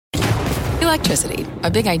Electricity,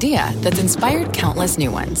 a big idea that's inspired countless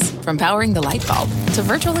new ones. From powering the light bulb to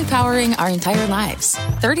virtually powering our entire lives.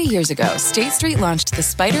 30 years ago, State Street launched the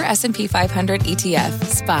SPDR S&P 500 ETF,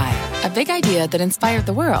 SPY. A big idea that inspired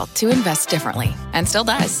the world to invest differently. And still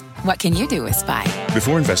does. What can you do with SPY?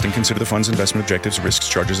 Before investing, consider the fund's investment objectives, risks,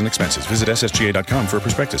 charges, and expenses. Visit ssga.com for a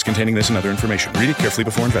prospectus containing this and other information. Read it carefully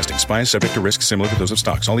before investing. SPY is subject to risks similar to those of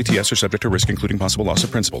stocks. All ETFs are subject to risk, including possible loss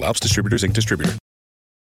of principal. Alps Distributors, Inc. Distributor.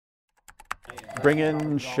 Bring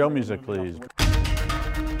in show music, please.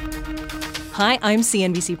 Hi, I'm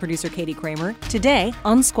CNBC producer Katie Kramer. Today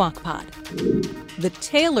on Squawk Pod. The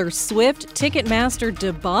Taylor Swift Ticketmaster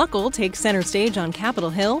debacle takes center stage on Capitol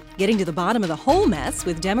Hill, getting to the bottom of the whole mess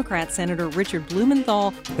with Democrat Senator Richard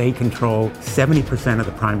Blumenthal. They control 70% of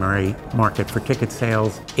the primary market for ticket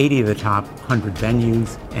sales, 80 of the top 100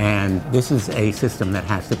 venues, and this is a system that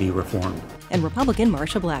has to be reformed. And Republican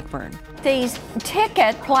Marsha Blackburn. These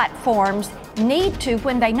ticket platforms need to,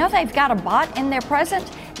 when they know they've got a bot in their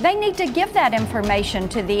presence, they need to give that information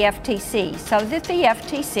to the FTC so that the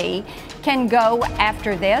FTC can go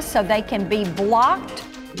after this, so they can be blocked.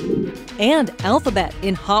 And Alphabet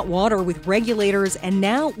in hot water with regulators and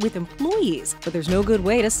now with employees. But there's no good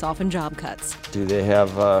way to soften job cuts. Do they have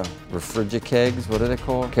refrigicags? What are they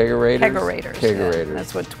called? Kegerators? Kegerators. Yeah,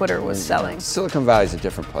 that's what Twitter was selling. Silicon Valley's a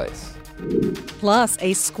different place. Plus,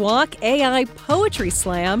 a Squawk AI poetry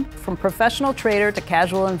slam. From professional trader to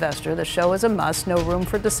casual investor, the show is a must, no room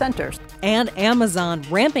for dissenters. And Amazon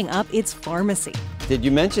ramping up its pharmacy. Did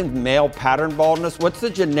you mention male pattern baldness? What's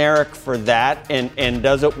the generic for that, and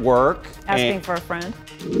does it work? Asking for a friend.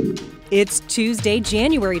 It's Tuesday,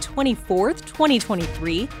 January 24th,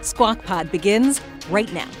 2023. Squawk Pod begins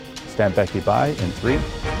right now. Stand Becky by in 3,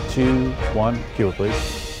 2, 1. Cue it,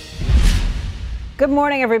 please. Good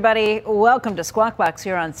morning, everybody. Welcome to Squawk Box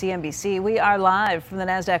here on CNBC. We are live from the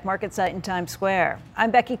NASDAQ market site in Times Square.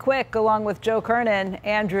 I'm Becky Quick, along with Joe Kernan.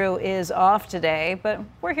 Andrew is off today, but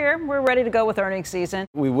we're here. We're ready to go with earnings season.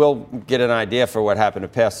 We will get an idea for what happened the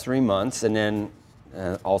past 3 months, and then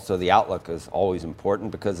also the outlook is always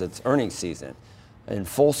important because it's earnings season. In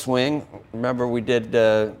full swing. Remember, we do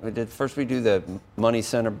the money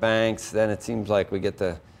center banks, then it seems like we get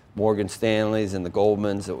the Morgan Stanleys and the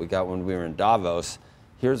Goldmans that we got when we were in Davos.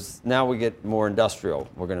 Now we get more industrial.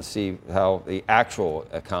 We're going to see how the actual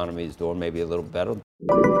economy is doing, maybe a little better.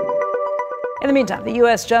 In the meantime, the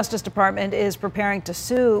U.S. Justice Department is preparing to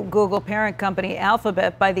sue Google parent company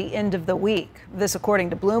Alphabet by the end of the week. This according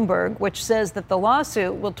to Bloomberg, which says that the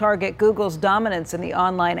lawsuit will target Google's dominance in the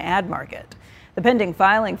online ad market. The pending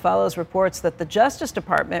filing follows reports that the Justice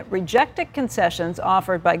Department rejected concessions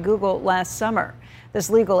offered by Google last summer. This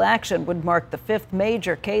legal action would mark the fifth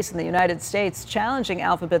major case in the United States challenging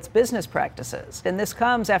Alphabet's business practices. And this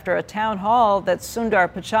comes after a town hall that Sundar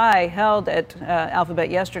Pichai held at Alphabet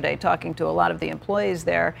yesterday, talking to a lot of the employees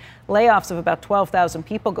there. Layoffs of about 12,000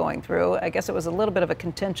 people going through. I guess it was a little bit of a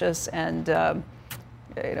contentious and a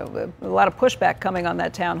lot of pushback coming on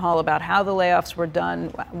that town hall about how the layoffs were done,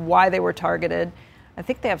 why they were targeted. I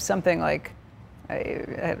think they have something like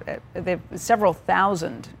they have several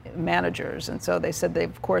thousand managers, and so they said they,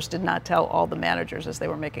 of course, did not tell all the managers as they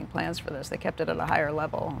were making plans for this. They kept it at a higher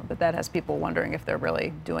level, but that has people wondering if they're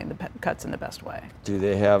really doing the cuts in the best way. Do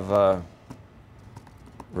they have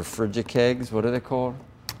refrigicags? What are they called?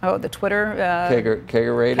 Oh, the Twitter Kegerators.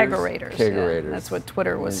 Kegerators. Kegerators. Yeah, that's what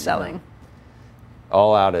Twitter was selling.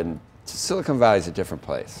 All out in Silicon Valley is a different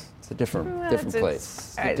place. It's a different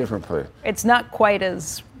place. It's a different place. It's not quite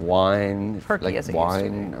as perky like as it wine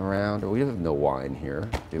used to be. Around. We have no wine here,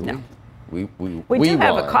 do we? No. We do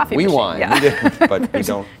have a coffee machine. Wine. Yeah. We do, but we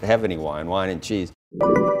don't have any wine. Wine and cheese.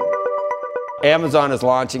 Amazon is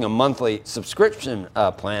launching a monthly subscription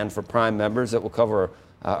plan for Prime members that will cover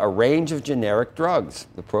a range of generic drugs.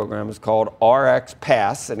 The program is called RX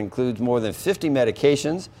Pass. It includes more than 50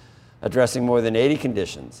 medications addressing more than 80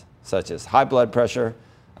 conditions, such as high blood pressure,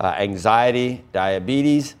 anxiety,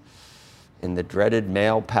 diabetes, and the dreaded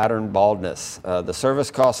male pattern baldness. The service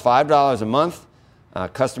costs $5 a month.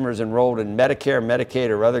 Customers enrolled in Medicare, Medicaid,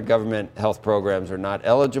 or other government health programs are not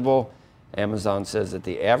eligible. Amazon says that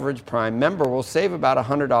the average Prime member will save about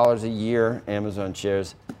 $100 a year. Amazon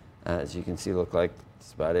shares, as you can see, look like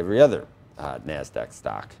just about every other NASDAQ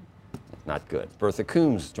stock. Not good. Bertha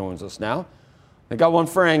Coombs joins us now. I got one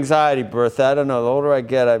for anxiety, Bertha. I don't know. The older I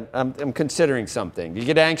get, I'm considering something. Do you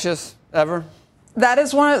get anxious ever? That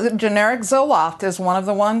is one of the generic Zoloft is one of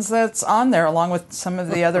the ones that's on there, along with some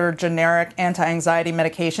of the other generic anti-anxiety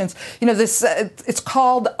medications. You know, this it's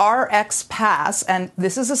called RX Pass, and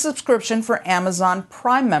this is a subscription for Amazon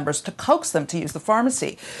Prime members to coax them to use the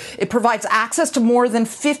pharmacy. It provides access to more than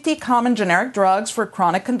 50 common generic drugs for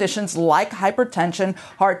chronic conditions like hypertension,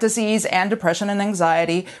 heart disease, and depression and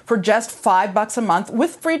anxiety for just $5 a month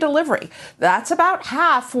with free delivery. That's about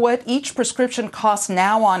half what each prescription costs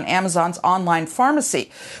now on Amazon's online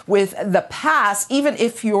pharmacy. With the pass, even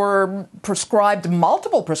if you're prescribed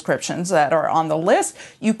multiple prescriptions that are on the list,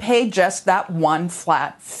 you pay just that one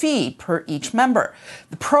flat fee per each member.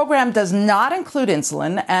 The program does not include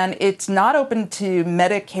insulin, and it's not open to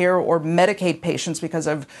Medicare or Medicaid patients because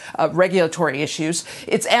of regulatory issues.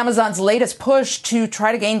 It's Amazon's latest push to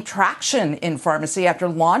try to gain traction in pharmacy after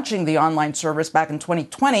launching the online service back in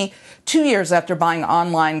 2020, 2 years after buying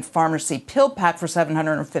online pharmacy PillPack for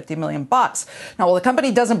 $750 million. Now, while the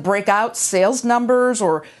company doesn't break out sales numbers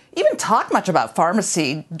or even talk much about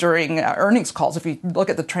pharmacy during earnings calls, if you look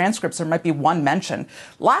at the transcripts, there might be one mention.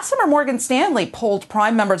 Last summer, Morgan Stanley polled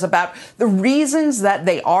Prime members about the reasons that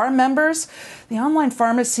they are members. The online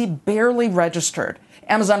pharmacy barely registered.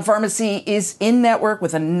 Amazon Pharmacy is in network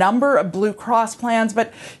with a number of Blue Cross plans,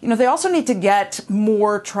 but they also need to get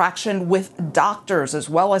more traction with doctors as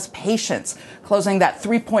well as patients. Closing that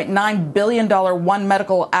 $3.9 billion One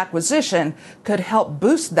Medical acquisition could help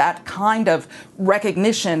boost that kind of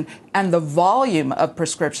recognition and the volume of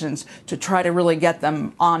prescriptions to try to really get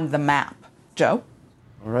them on the map. Joe?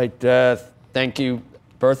 All right. Thank you,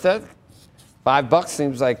 Bertha. $5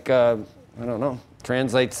 seems like, I don't know.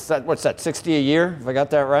 Translates, what's that, 60 a year, if I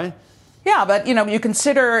got that right? Yeah, but, you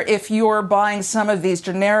consider if you're buying some of these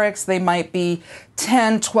generics, they might be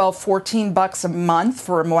 $10, $12, $14 a month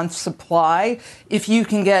for a month's supply. If you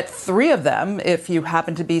can get 3 of them, if you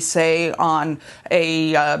happen to be, say, on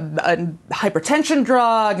a hypertension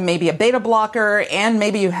drug, maybe a beta blocker, and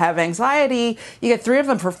maybe you have anxiety, you get 3 of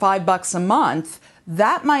them for $5 a month.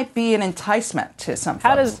 That might be an enticement to some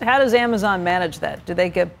folks. How does Amazon manage that? Do they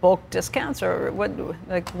get bulk discounts, or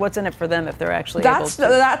what's in it for them if they're actually able to?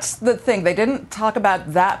 That's the thing. They didn't talk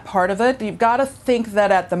about that part of it. You've got to think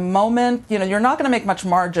that at the moment, you're not going to make much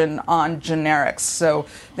margin on generics. So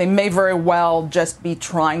they may very well just be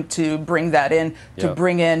trying to bring that in to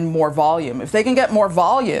bring in more volume. If they can get more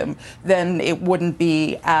volume, then it wouldn't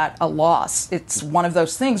be at a loss. It's one of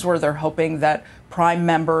those things where they're hoping that Prime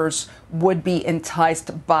members would be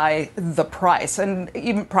enticed by the price. And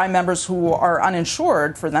even Prime members who are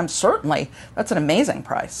uninsured, for them, certainly, that's an amazing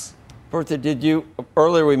price. Bertha,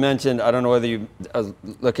 earlier we mentioned, I don't know whether you,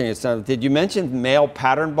 looking at something, did you mention male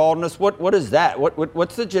pattern baldness? What is that?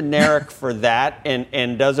 What's the generic for that,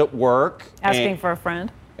 and does it work? Asking for a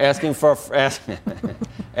friend. Asking for a friend.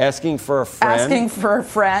 Asking for a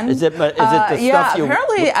friend. Is it the stuff you...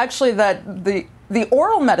 apparently, actually, that the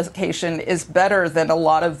oral medication is better than a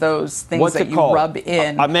lot of those things that you rub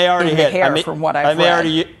in. I may already have hair, from what I've read. I may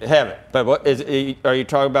already have it, but are you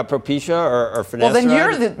talking about Propecia or finasteride? Well,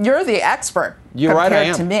 then you're the expert. You're right, I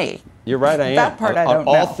am. To me. You're right, I am. That part I don't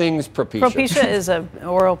know. All things Propecia. Propecia is an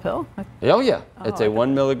oral pill? Oh, yeah. It's a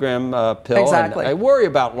 1 milligram pill. Exactly. And I worry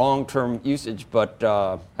about long-term usage, but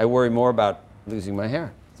I worry more about losing my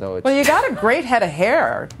hair. Well, you got a great head of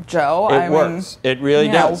hair, Joe. It works. It really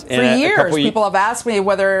does. For years, people have asked me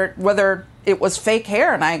whether it was fake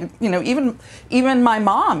hair, and I, even my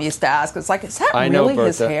mom used to ask. It's like, is that really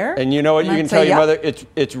his hair? And you know what? You can tell your mother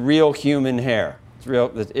it's real human hair. It's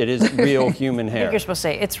real. It is real human hair. I think you're supposed to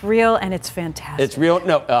say it's real and it's fantastic. It's real.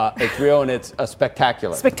 No, it's real and it's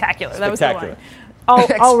spectacular. Spectacular. That was the line.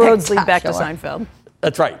 All roads lead back to Seinfeld.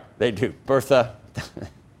 That's right. They do. Bertha,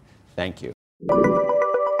 thank you.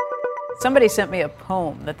 Somebody sent me a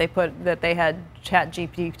poem that they had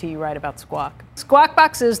ChatGPT write about Squawk. Squawk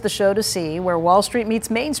Box is the show to see where Wall Street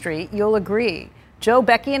meets Main Street. You'll agree. Joe,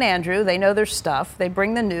 Becky, and Andrew, they know their stuff. They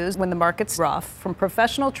bring the news when the market's rough. From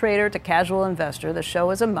professional trader to casual investor, the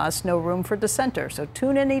show is a must, no room for dissenter. So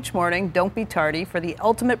tune in each morning, don't be tardy, for the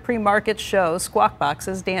ultimate pre-market show, Squawk Box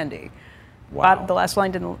is dandy. Wow. The last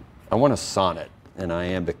line didn't... I want a sonnet, an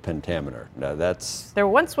iambic pentameter. No, that's... There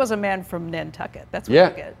once was a man from Nantucket. That's what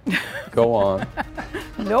you get. Go on.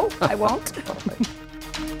 No, I won't.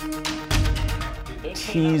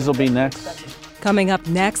 Tease will be next. Coming up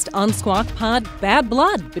next on Squawk Pod, bad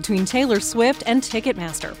blood between Taylor Swift and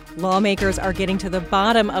Ticketmaster. Lawmakers are getting to the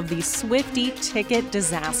bottom of the Swiftie ticket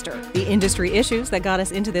disaster. The industry issues that got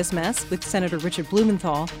us into this mess with Senator Richard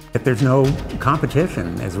Blumenthal. If there's no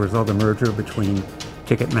competition as a result of the merger between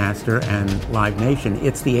Ticketmaster and Live Nation,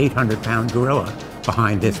 it's the 800-pound gorilla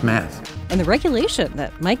behind this mess. and the regulation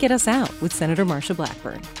that might get us out with Senator Marsha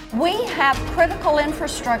Blackburn. We have critical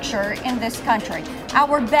infrastructure in this country,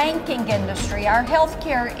 our banking industry, our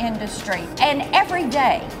healthcare industry, and every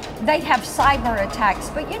day they have cyber attacks.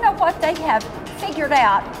 But you know what? They have figured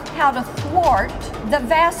out how to thwart the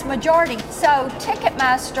vast majority. So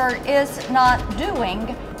Ticketmaster is not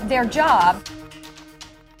doing their job.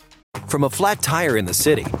 From a flat tire in the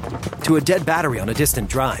city to a dead battery on a distant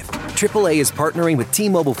drive, AAA is partnering with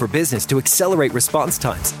T-Mobile for Business to accelerate response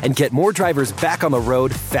times and get more drivers back on the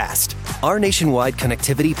road fast. Our nationwide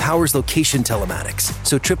connectivity powers location telematics,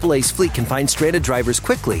 so AAA's fleet can find stranded drivers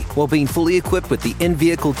quickly while being fully equipped with the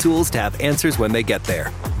in-vehicle tools to have answers when they get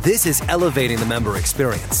there. This is elevating the member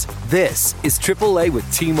experience. This is AAA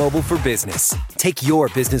with T-Mobile for Business. Take your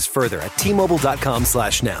business further at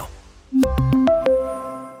T-Mobile.com/now.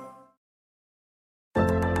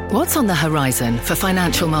 What's on the horizon for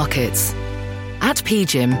financial markets? At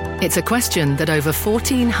PGIM, it's a question that over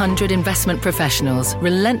 1,400 investment professionals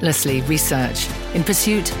relentlessly research in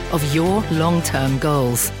pursuit of your long-term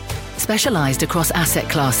goals. Specialized across asset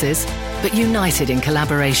classes, but united in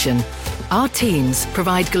collaboration, our teams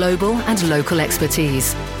provide global and local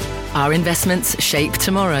expertise. Our investments shape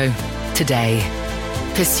tomorrow, today.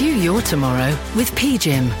 Pursue your tomorrow with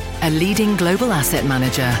PGIM, a leading global asset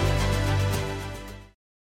manager.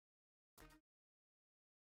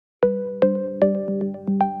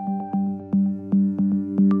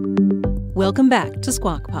 Welcome back to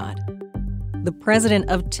Squawk Pod. The president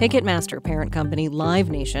of Ticketmaster parent company Live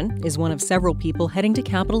Nation is one of several people heading to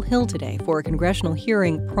Capitol Hill today for a congressional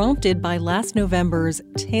hearing prompted by last November's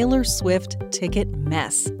Taylor Swift ticket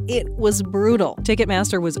mess. It was brutal.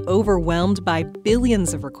 Ticketmaster was overwhelmed by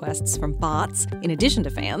billions of requests from bots, in addition to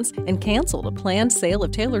fans, and canceled a planned sale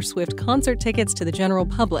of Taylor Swift concert tickets to the general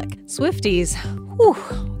public. Swifties,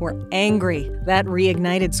 were angry. That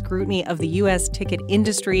reignited scrutiny of the U.S. ticket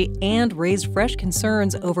industry and raised fresh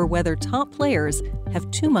concerns over whether top players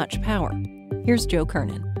have too much power. Here's Joe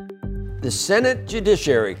Kernan. The Senate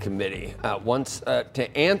Judiciary Committee wants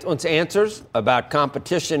answers about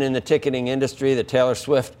competition in the ticketing industry, the Taylor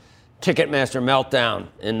Swift Ticketmaster meltdown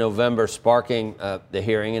in November, sparking the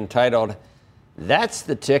hearing entitled, "That's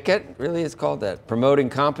the Ticket," really it's called that, promoting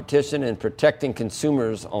competition and protecting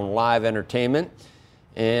consumers on live entertainment.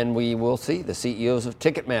 And we will see the CEOs of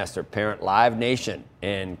Ticketmaster, parent Live Nation,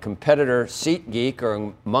 and competitor SeatGeek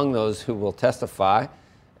are among those who will testify.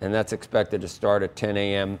 And that's expected to start at 10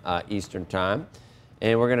 a.m. Eastern Time.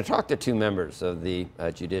 And we're going to talk to two members of the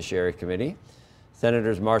Judiciary Committee,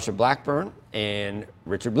 Senators Marsha Blackburn and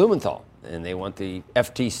Richard Blumenthal. And they want the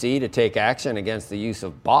FTC to take action against the use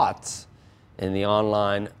of bots in the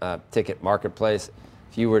online ticket marketplace.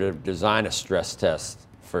 If you were to design a stress test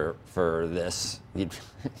for this, you'd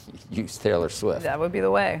use Taylor Swift. That would be the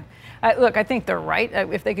way. Look, I think they're right.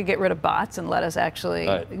 If they could get rid of bots and let us actually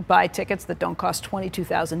buy tickets that don't cost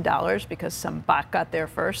 $22,000 because some bot got there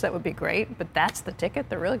first, that would be great. But that's the ticket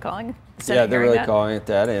they're really calling it? Yeah, they're really calling it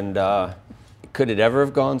that. And could it ever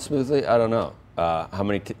have gone smoothly? I don't know. How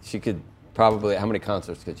many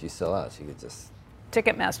concerts could she sell out? She could just...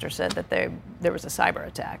 Ticketmaster said that there was a cyber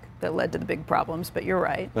attack that led to the big problems, but you're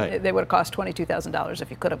right. They would have cost $22,000 if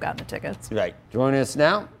you could have gotten the tickets. Right. Joining us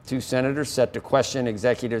now, two senators set to question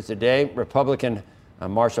executives today. Republican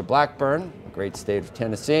Marsha Blackburn, great state of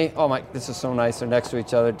Tennessee. Oh my, this is so nice. They're next to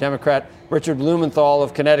each other. Democrat Richard Blumenthal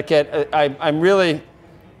of Connecticut. I'm really,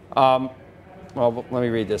 well, let me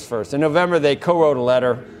read this first. In November, they co-wrote a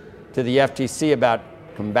letter to the FTC about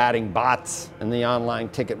combating bots in the online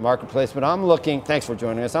ticket marketplace. But I'm looking, thanks for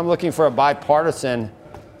joining us, I'm looking for a bipartisan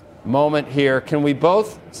moment here. Can we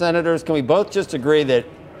both, senators, just agree that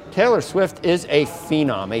Taylor Swift is a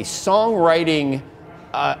phenom, a songwriting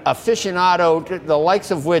aficionado, the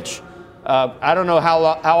likes of which I don't know how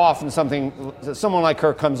often someone like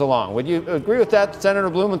her comes along. Would you agree with that, Senator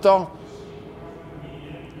Blumenthal?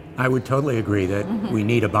 I would totally agree that we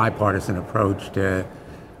need a bipartisan approach to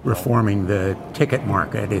reforming the ticket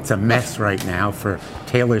market. It's a mess right now for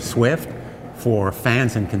Taylor Swift, for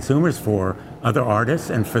fans and consumers, for other artists,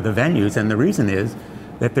 and for the venues. And the reason is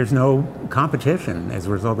that there's no competition as a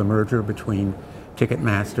result of the merger between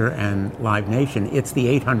Ticketmaster and Live Nation. It's the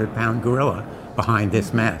 800-pound gorilla behind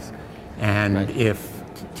this mess. And if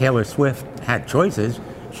Taylor Swift had choices,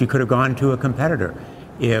 she could have gone to a competitor.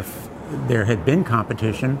 If there had been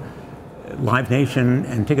competition, Live Nation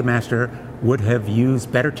and Ticketmaster would have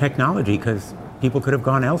used better technology because people could have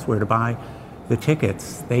gone elsewhere to buy the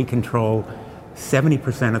tickets. They control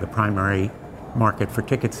 70% of the primary market for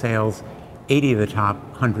ticket sales, 80 of the top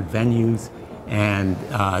 100 venues, and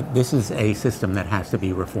this is a system that has to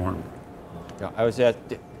be reformed. I was at,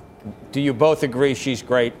 do you both agree she's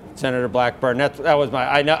great, Senator Blackburn? That was my.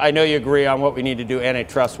 I know you agree on what we need to do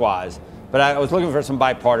antitrust-wise, but I was looking for some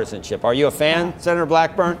bipartisanship. Are you a fan, Senator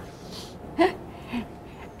Blackburn?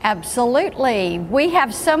 Absolutely. We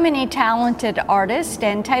have so many talented artists,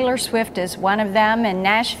 and Taylor Swift is one of them, and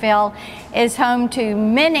Nashville is home to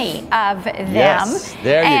many of them. Yes,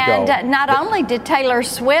 there you go. And not only did Taylor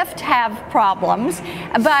Swift have problems,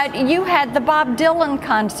 but you had the Bob Dylan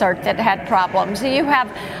concert that had problems. You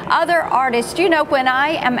have other artists. You know, when I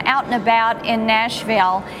am out and about in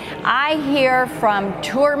Nashville, I hear from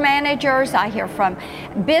tour managers, I hear from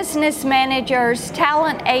business managers,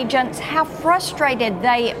 talent agents, how frustrated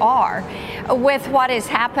they are with what is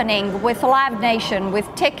happening with Live Nation, with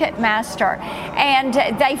Ticketmaster, and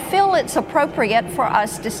they feel it's appropriate for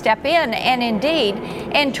us to step in. And indeed,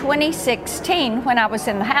 in 2016, when I was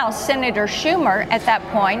in the House, Senator Schumer at that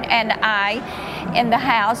point and I in the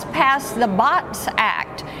House passed the BOTS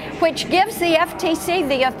Act, which gives the FTC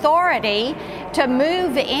the authority to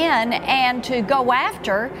move in and to go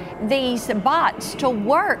after these bots, to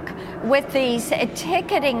work with these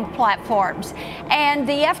ticketing platforms. And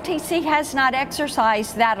the FTC has not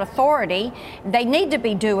exercised that authority. They need to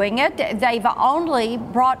be doing it. They've only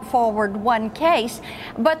brought forward one case.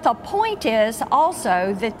 But the point is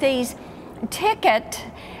also that these ticket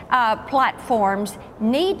platforms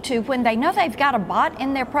need to, when they know they've got a bot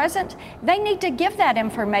in their presence, they need to give that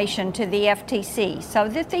information to the FTC so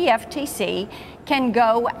that the FTC can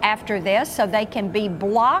go after this, so they can be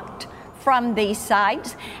blocked from these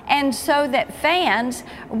sites, and so that fans,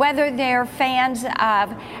 whether they're fans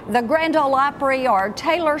of the Grand Ole Opry or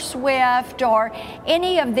Taylor Swift or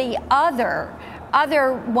any of the other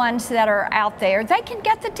ones that are out there, they can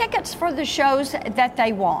get the tickets for the shows that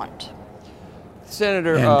they want.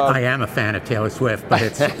 Senator, and I am a fan of Taylor Swift, but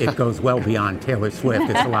it goes well beyond Taylor Swift.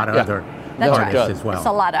 It's a lot of other artists as well. It's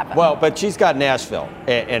a lot of them. Well, but she's got Nashville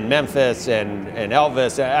and Memphis and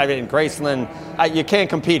Elvis. I mean, Graceland. You can't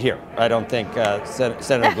compete here. I don't think,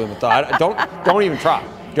 Senator Blumenthal. Don't even try.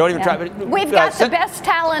 Don't even try. But, we've got the best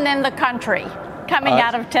talent in the country coming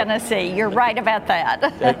out of Tennessee. You're right about that.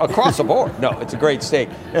 Across the board. No, it's a great state.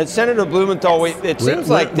 And Senator Blumenthal, it seems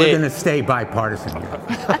like we're going to stay bipartisan.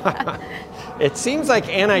 It seems like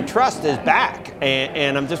antitrust is back,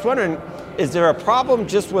 and I'm just wondering, is there a problem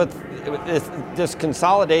just with this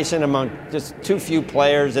consolidation among just too few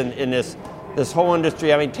players in this whole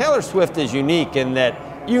industry? I mean, Taylor Swift is unique in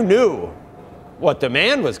that you knew what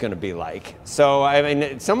demand was going to be like. So, I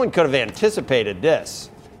mean, someone could have anticipated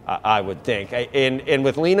this, I would think. And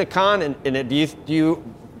with Lina Khan,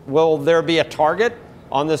 will there be a target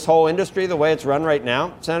on this whole industry the way it's run right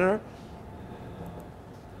now, Senator?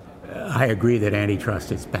 I agree that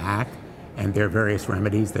antitrust is back, and there are various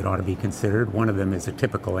remedies that ought to be considered. One of them is a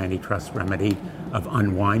typical antitrust remedy of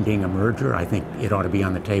unwinding a merger. I think it ought to be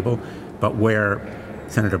on the table. But where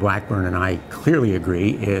Senator Blackburn and I clearly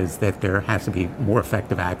agree is that there has to be more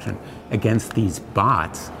effective action against these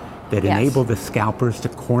bots that enable the scalpers to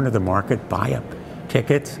corner the market, buy up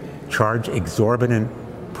tickets, charge exorbitant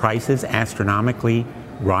prices, astronomically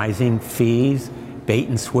rising fees, bait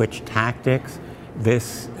and switch tactics.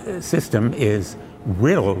 This system is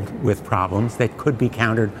riddled with problems that could be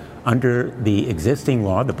countered under the existing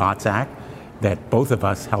law, the BOTS Act, that both of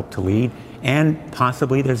us helped to lead, and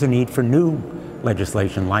possibly there's a need for new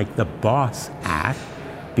legislation like the BOSS Act,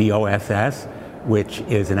 BOSS, which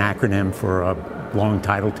is an acronym for a long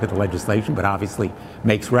title to the legislation, but obviously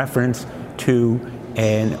makes reference to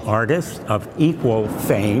an artist of equal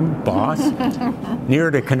fame, Boss, near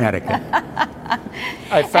to Connecticut.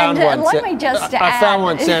 I found one. Let me just add. I found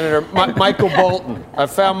one, Senator. Michael Bolton. I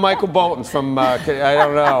found Michael Bolton from, I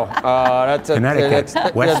don't know. That's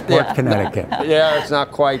Connecticut, Westport, Connecticut. Yeah, it's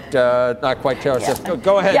not quite Taylor Swift.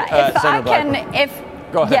 Go ahead, Senator Blackburn.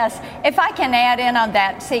 Go ahead. Yes, if I can add in on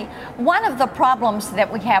that. See, one of the problems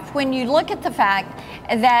that we have when you look at the fact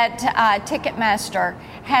that Ticketmaster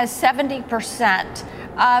has 70%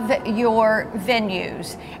 of your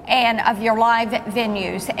venues and of your live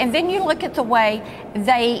venues, and then you look at the way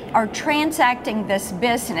they are transacting this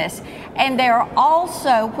business, and they're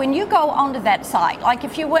also, when you go onto that site, like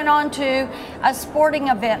if you went onto a sporting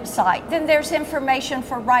event site, then there's information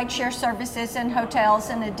for rideshare services and hotels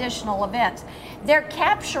and additional events. They're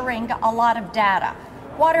capturing a lot of data.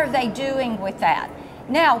 What are they doing with that?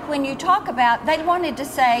 Now, when you talk about, they wanted to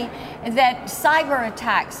say that cyber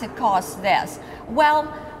attacks had caused this. Well,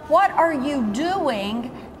 what are you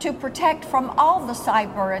doing to protect from all the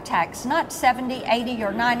cyber attacks? Not 70, 80,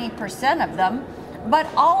 or 90% of them, but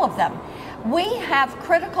all of them. We have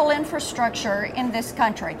critical infrastructure in this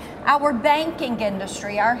country. Our banking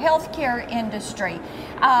industry, our healthcare industry,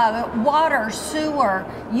 water, sewer,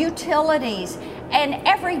 utilities, and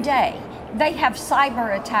every day they have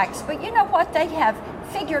cyber attacks. But you know what? They have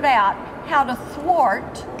figured out how to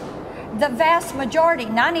thwart the vast majority,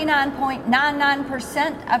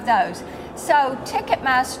 99.99% of those. So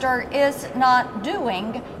Ticketmaster is not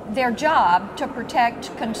doing their job to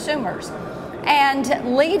protect consumers.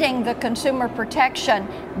 And leading the Consumer Protection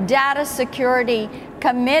Data Security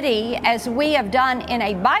Committee, as we have done in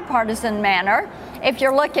a bipartisan manner, if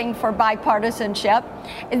you're looking for bipartisanship,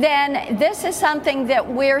 then this is something that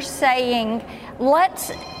we're saying,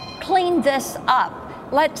 let's clean this up.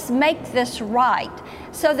 Let's make this right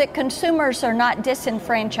so that consumers are not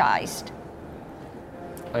disenfranchised.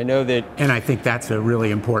 I know that. And I think that's a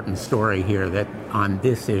really important story here, that on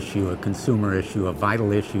this issue, a consumer issue, a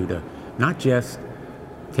vital issue to not just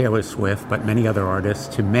Taylor Swift, but many other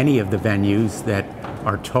artists, to many of the venues that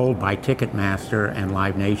are told by Ticketmaster and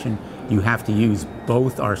Live Nation, you have to use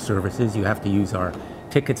both our services. You have to use our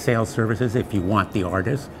ticket sales services if you want the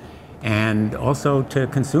artist. And also to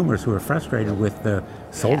consumers who are frustrated with the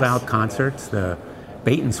sold-out concerts, the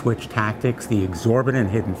bait-and-switch tactics, the exorbitant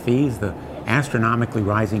hidden fees, the astronomically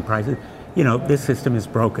rising prices. You know, this system is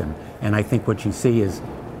broken. And I think what you see is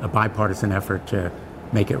a bipartisan effort to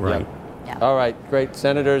make it right. Yep. Yeah. All right, great.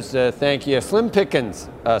 Senators, thank you. Slim Pickens,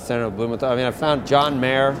 Senator Blumenthal. I mean, I found John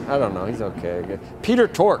Mayer. I don't know, he's okay. Peter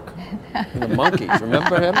Tork, the Monkees.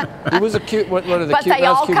 Remember him? He was a cute, what are the but cute? But they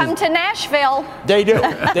all come to Nashville. They do,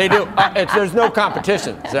 they do. There's no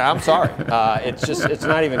competition. I'm sorry. It's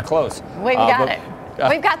not even close. We've got it.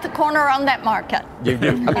 We've got the corner on that market. You do.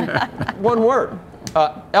 I mean, one word.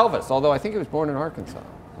 Elvis, although I think he was born in Arkansas.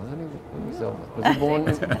 Wasn't he? Was he born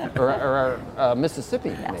in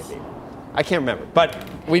Mississippi, maybe? I can't remember, but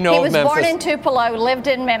we know he was Memphis. Born in Tupelo, lived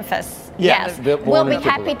in Memphis. Yeah, yes, we'll be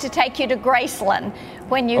happy to take you to Graceland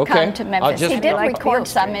when you come to Memphis. He did record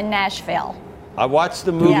some in Nashville. I watched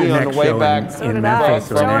the movie on the way back. So did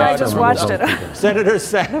I. I just watched it. Senator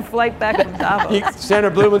the flight back from Davos. Senator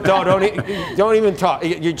Blumenthal, don't even talk.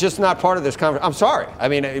 You're just not part of this conversation. I'm sorry. I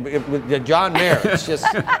mean, John Mayer. It's just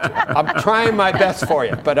I'm trying my best for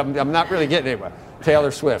you, but I'm not really getting anywhere.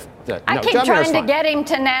 Taylor Swift. I keep trying to get him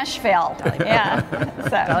to Nashville. Yeah.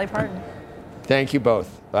 Dolly Parton. Thank you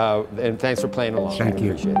both, and thanks for playing along. Thank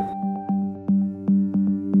you. Appreciate it.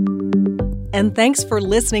 And thanks for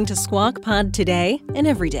listening to Squawk Pod today and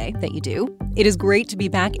every day that you do. It is great to be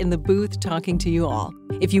back in the booth talking to you all.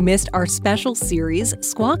 If you missed our special series,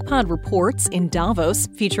 Squawk Pod Reports in Davos,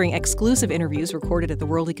 featuring exclusive interviews recorded at the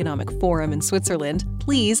World Economic Forum in Switzerland,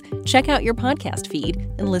 please check out your podcast feed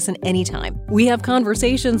and listen anytime. We have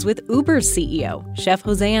conversations with Uber's CEO, Chef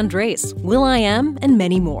Jose Andres, will.i.am, and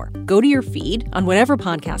many more. Go to your feed on whatever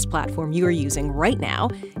podcast platform you are using right now,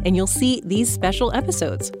 and you'll see these special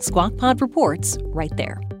episodes, Squawk Pod Reports, right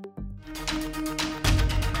there.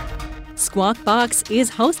 Squawk Box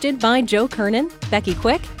is hosted by Joe Kernan, Becky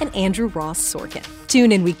Quick, and Andrew Ross Sorkin.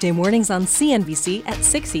 Tune in weekday mornings on CNBC at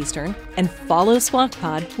 6 Eastern and follow Squawk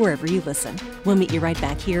Pod wherever you listen. We'll meet you right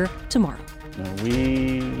back here tomorrow.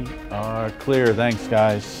 We are clear. Thanks,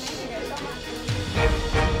 guys.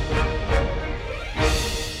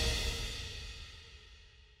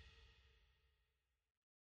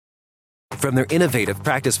 From their innovative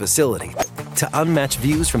practice facility to unmatched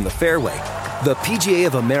views from the fairway, the PGA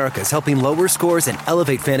of America is helping lower scores and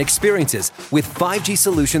elevate fan experiences with 5G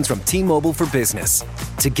solutions from T-Mobile for Business.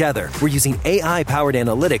 Together, we're using AI-powered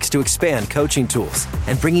analytics to expand coaching tools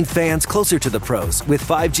and bringing fans closer to the pros with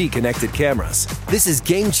 5G connected cameras. This is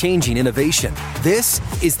game-changing innovation. This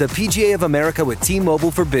is the PGA of America with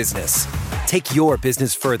T-Mobile for Business. Take your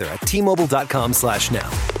business further at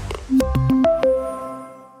T-Mobile.com/now.